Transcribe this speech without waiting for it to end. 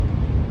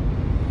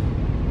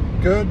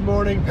Good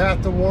morning,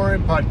 Path to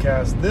Warren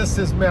podcast. This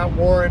is Matt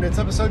Warren. It's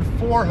episode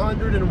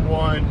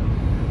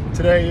 401.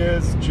 Today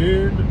is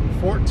June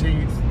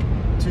 14th,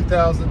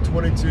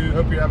 2022.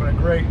 Hope you're having a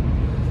great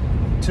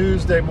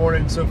Tuesday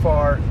morning so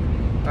far.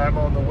 I'm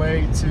on the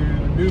way to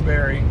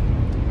Newberry.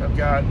 I've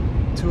got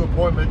 2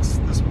 appointments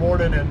this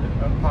morning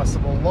and a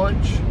possible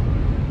lunch.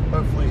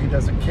 Hopefully he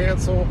doesn't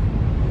cancel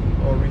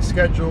or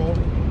reschedule.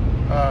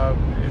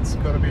 It's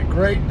going to be a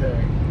great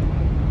day.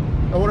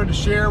 I wanted to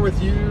share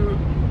with you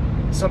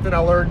something I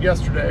learned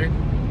yesterday,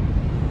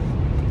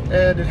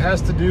 and it has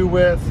to do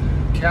with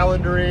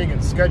calendaring and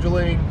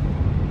scheduling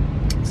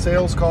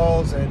sales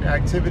calls and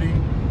activity.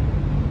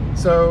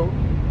 So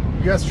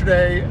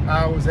yesterday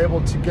I was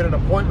able to get an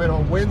appointment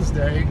on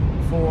Wednesday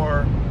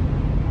for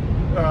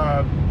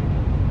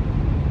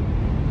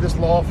this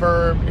law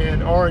firm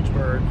in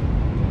Orangeburg,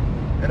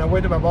 and I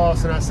went to my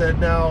boss and I said,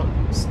 now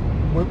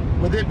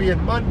with it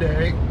being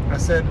Monday, I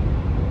said,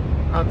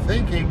 I'm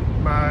thinking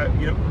my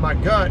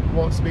gut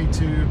wants me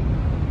to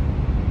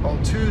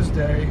on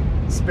Tuesday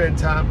spend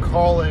time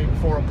calling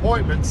for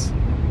appointments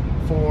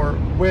for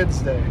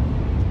Wednesday.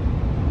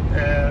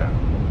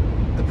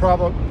 And the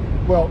problem,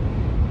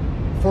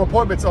 for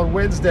appointments on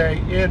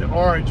Wednesday in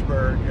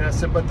Orangeburg. And I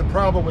said, but the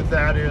problem with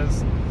that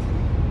is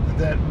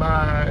that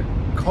my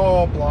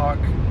call block,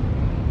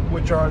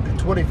 which are the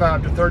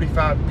 25 to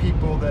 35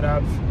 people that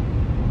I've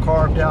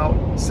carved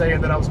out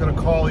saying that I was going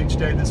to call each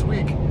day this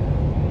week,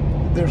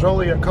 there's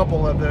only a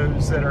couple of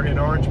those that are in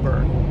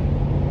Orangeburg.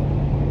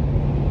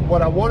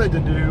 What I wanted to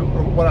do,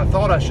 or what I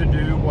thought I should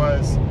do,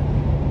 was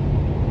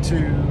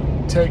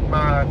to take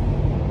my,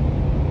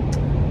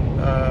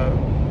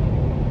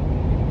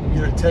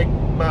 take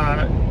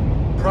my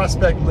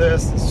prospect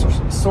list,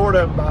 sort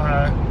them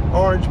by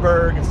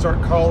Orangeburg, and start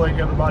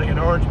calling everybody in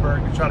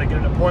Orangeburg to try to get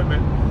an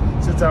appointment,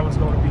 since I was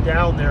going to be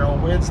down there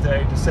on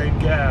Wednesday to save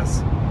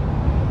gas.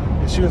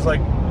 And she was like,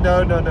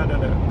 no.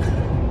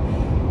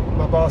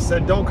 My boss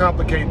said, don't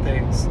complicate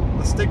things.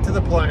 Let's stick to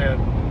the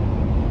plan.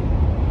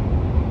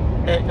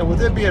 And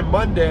with it being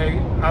Monday,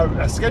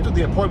 I scheduled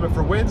the appointment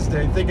for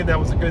Wednesday thinking that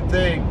was a good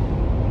thing.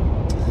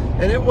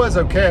 And it was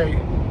okay.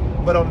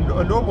 But on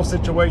a normal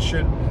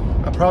situation,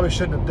 I probably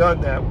shouldn't have done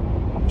that.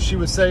 She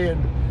was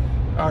saying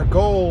our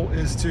goal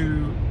is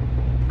to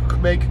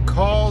make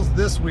calls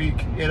this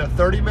week in a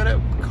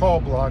 30-minute call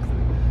block.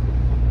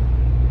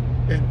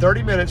 In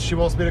 30 minutes, she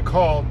wants me to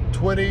call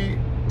 25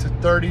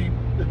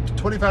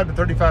 to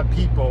 35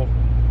 people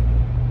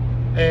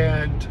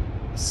and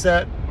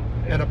set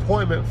an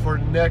appointment for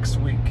next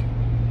week.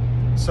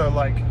 So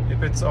like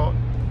if it's on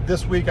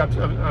this week,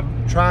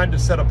 I'm trying to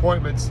set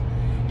appointments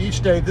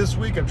each day this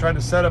week. I'm trying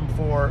to set them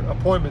for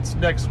appointments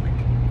next week.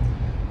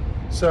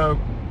 So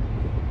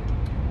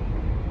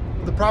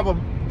the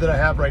problem that I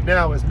have right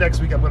now is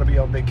next week I'm going to be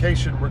on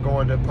vacation. We're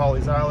going to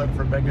Pawleys Island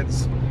for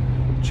Megan's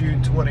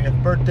June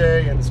 20th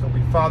birthday, and it's going to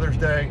be Father's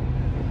Day.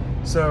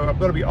 So I'm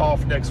going to be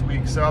off next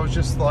week. So I was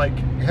just like,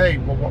 hey,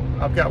 well,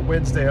 I've got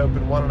Wednesday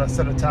open. Why don't I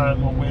set a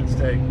time on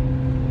Wednesday?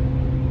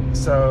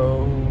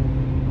 So,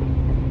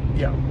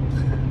 yeah.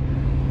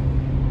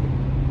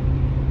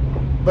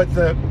 But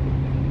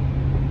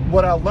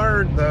what I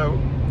learned, though,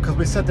 because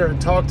we sat there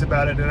and talked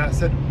about it, and I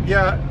said,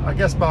 yeah, I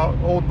guess my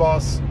old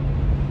boss,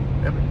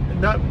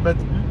 not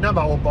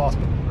my old boss,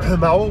 but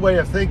my old way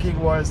of thinking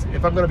was,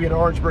 if I'm going to be in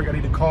Orangeburg, I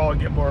need to call and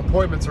get more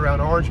appointments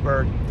around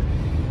Orangeburg.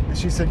 And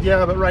she said,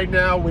 yeah, but right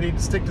now we need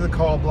to stick to the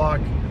call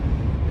block.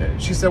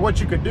 She said,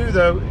 what you could do,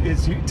 though,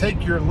 is you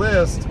take your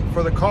list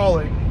for the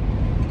calling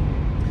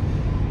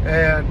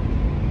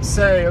and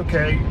say,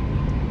 okay,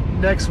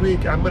 next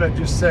week I'm going to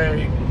just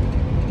say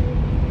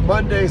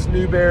Monday's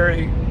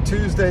Newberry,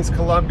 Tuesday's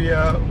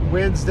Columbia,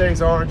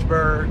 Wednesday's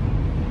Orangeburg,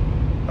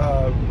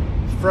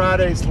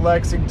 Friday's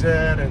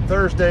Lexington, and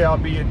Thursday I'll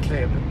be in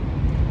Camden,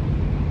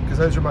 because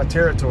those are my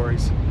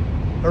territories.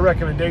 Her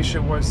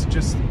recommendation was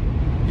just,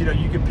 you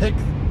can pick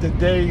the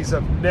days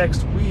of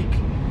next week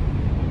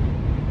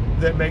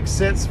that make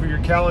sense for your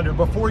calendar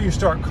before you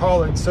start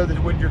calling, so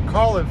that when you're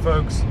calling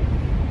folks,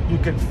 you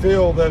can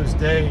fill those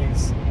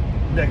days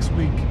next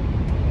week.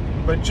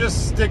 But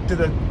just stick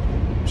to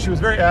she was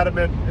very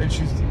adamant, and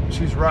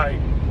she's right.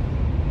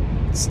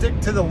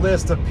 Stick to the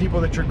list of people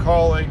that you're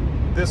calling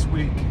this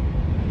week,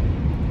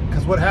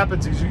 because what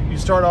happens is you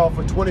start off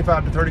with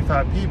 25 to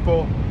 35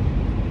 people.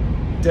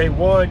 Day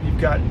one, you've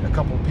got a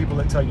couple of people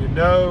that tell you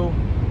no.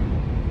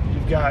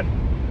 You've got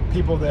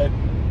people that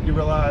you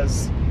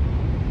realize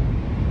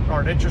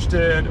aren't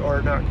interested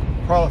or not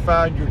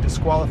qualified. You're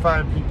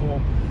disqualifying people.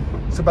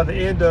 So by the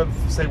end of,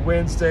 say,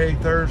 Wednesday,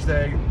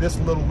 Thursday, this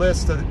little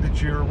list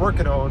that you're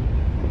working on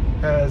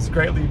has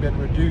greatly been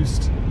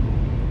reduced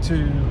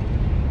to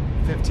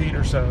 15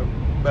 or so.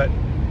 But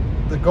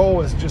the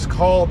goal is just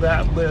call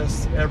that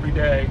list every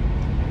day.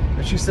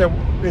 And she said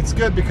it's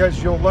good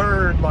because you'll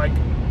learn, like,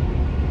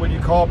 when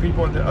you call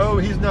people and oh,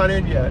 he's not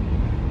in yet,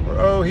 or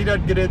oh, he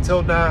doesn't get in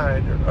till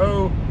 9, or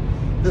oh,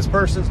 this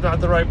person's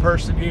not the right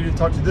person, you need to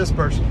talk to this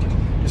person.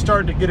 You're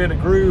starting to get in a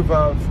groove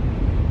of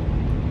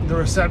the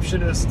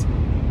receptionist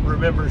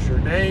remembers your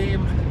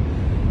name.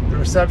 The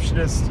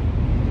receptionist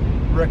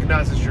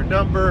recognizes your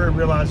number and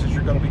realizes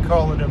you're going to be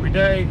calling every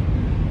day.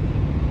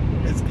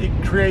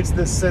 It creates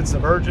this sense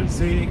of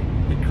urgency.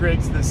 It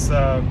creates this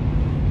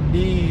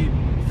need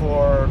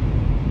for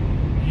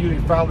you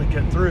to finally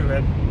get through.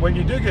 And when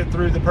you do get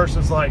through, the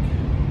person's like,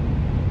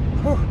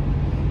 whew,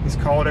 he's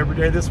calling every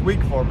day this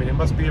week for me. It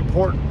must be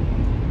important.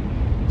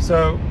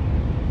 So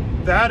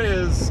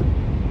that's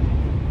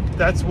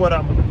what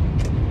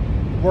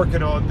I'm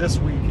working on this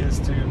week, is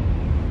to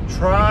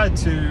try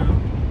to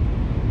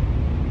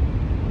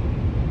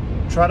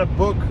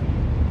book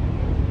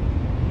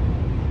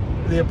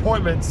the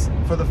appointments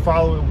for the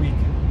following week.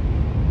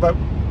 But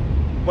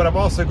what I'm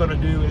also going to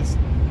do is,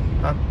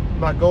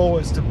 my goal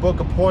is to book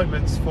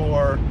appointments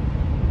for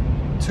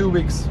 2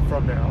 weeks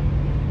from now.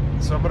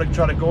 So I'm going to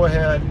try to go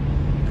ahead,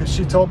 because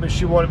she told me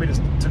she wanted me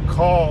to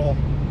call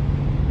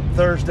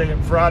Thursday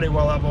and Friday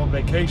while I'm on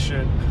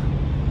vacation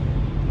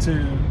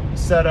to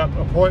set up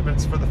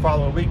appointments for the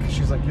following week.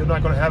 She's like, you're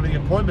not going to have any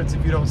appointments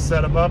if you don't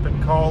set them up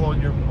and call on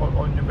your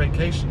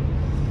vacation.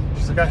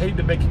 She's like, I hate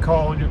to make you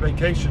call on your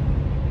vacation.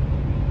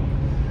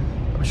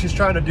 I mean, she's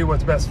trying to do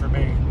what's best for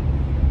me,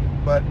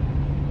 but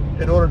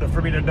in order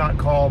for me to not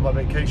call my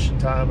vacation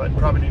time, I'd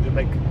probably need to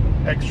make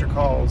extra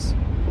calls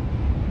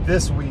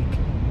this week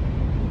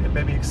and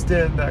maybe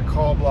extend that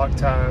call block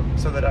time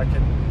so that I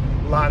can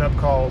line up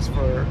calls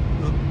for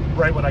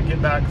right when I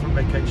get back from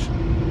vacation.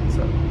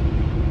 So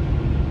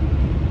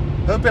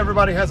hope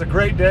everybody has a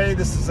great day.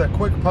 This is a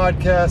quick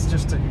podcast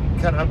just to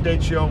kind of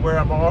update you on where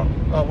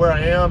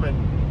I am,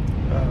 and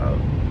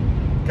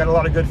got a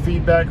lot of good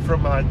feedback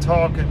from my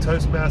talk at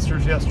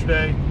Toastmasters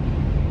yesterday.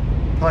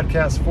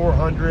 Podcast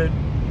 400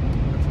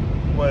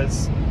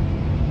 was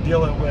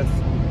dealing with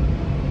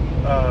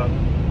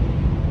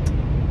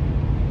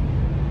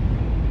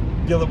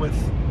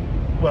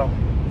well,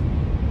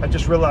 I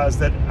just realized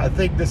that I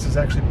think this is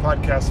actually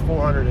podcast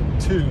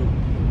 402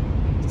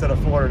 instead of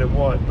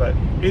 401, but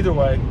either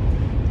way,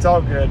 it's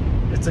all good.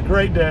 It's a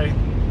great day.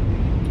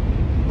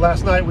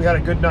 Last night we had a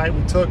good night.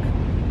 We took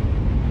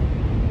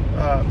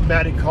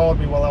Maddie called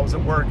me while I was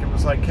at work and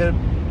was like,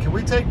 can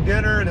we take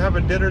dinner and have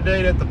a dinner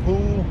date at the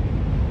pool?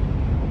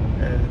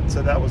 And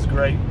so that was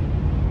great.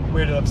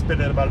 We ended up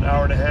spending about an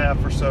hour and a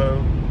half or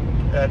so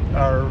at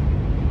our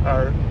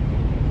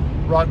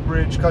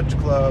Rockbridge Country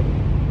Club,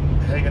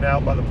 hanging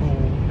out by the pool,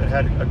 and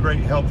had a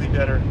great healthy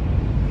dinner.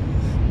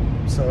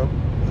 So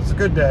it was a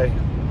good day.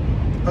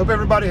 Hope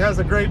everybody has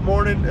a great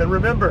morning, and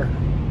remember,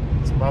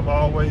 as Mama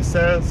always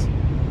says,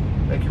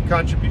 make your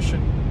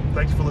contribution.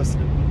 Thanks for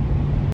listening.